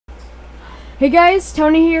Hey guys,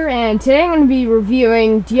 Tony here, and today I'm going to be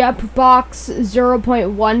reviewing Diepbox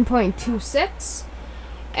 0.1.26.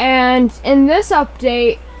 And in this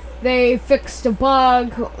update, they fixed a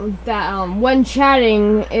bug that when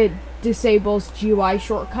chatting, it disables GUI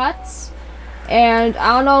shortcuts. And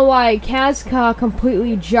I don't know why CAZKA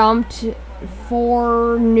completely jumped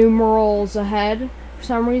 4 numerals ahead for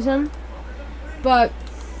some reason. But,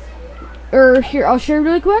 here, I'll show you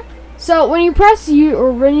really quick. So when you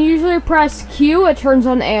usually press Q, it turns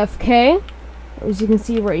on AFK, as you can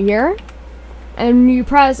see right here. And when you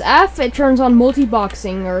press F, it turns on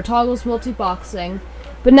multiboxing, or toggles multiboxing.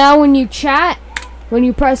 But now when you chat, when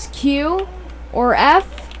you press Q or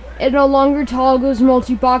F, it no longer toggles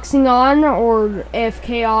multiboxing on, or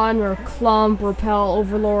AFK on, or clump, repel,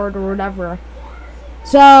 overlord, or whatever.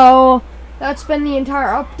 So that's been the entire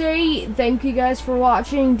update. Thank you guys for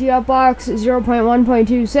watching Diepbox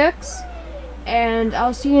 0.1.26, and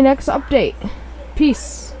I'll see you next update.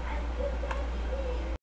 Peace.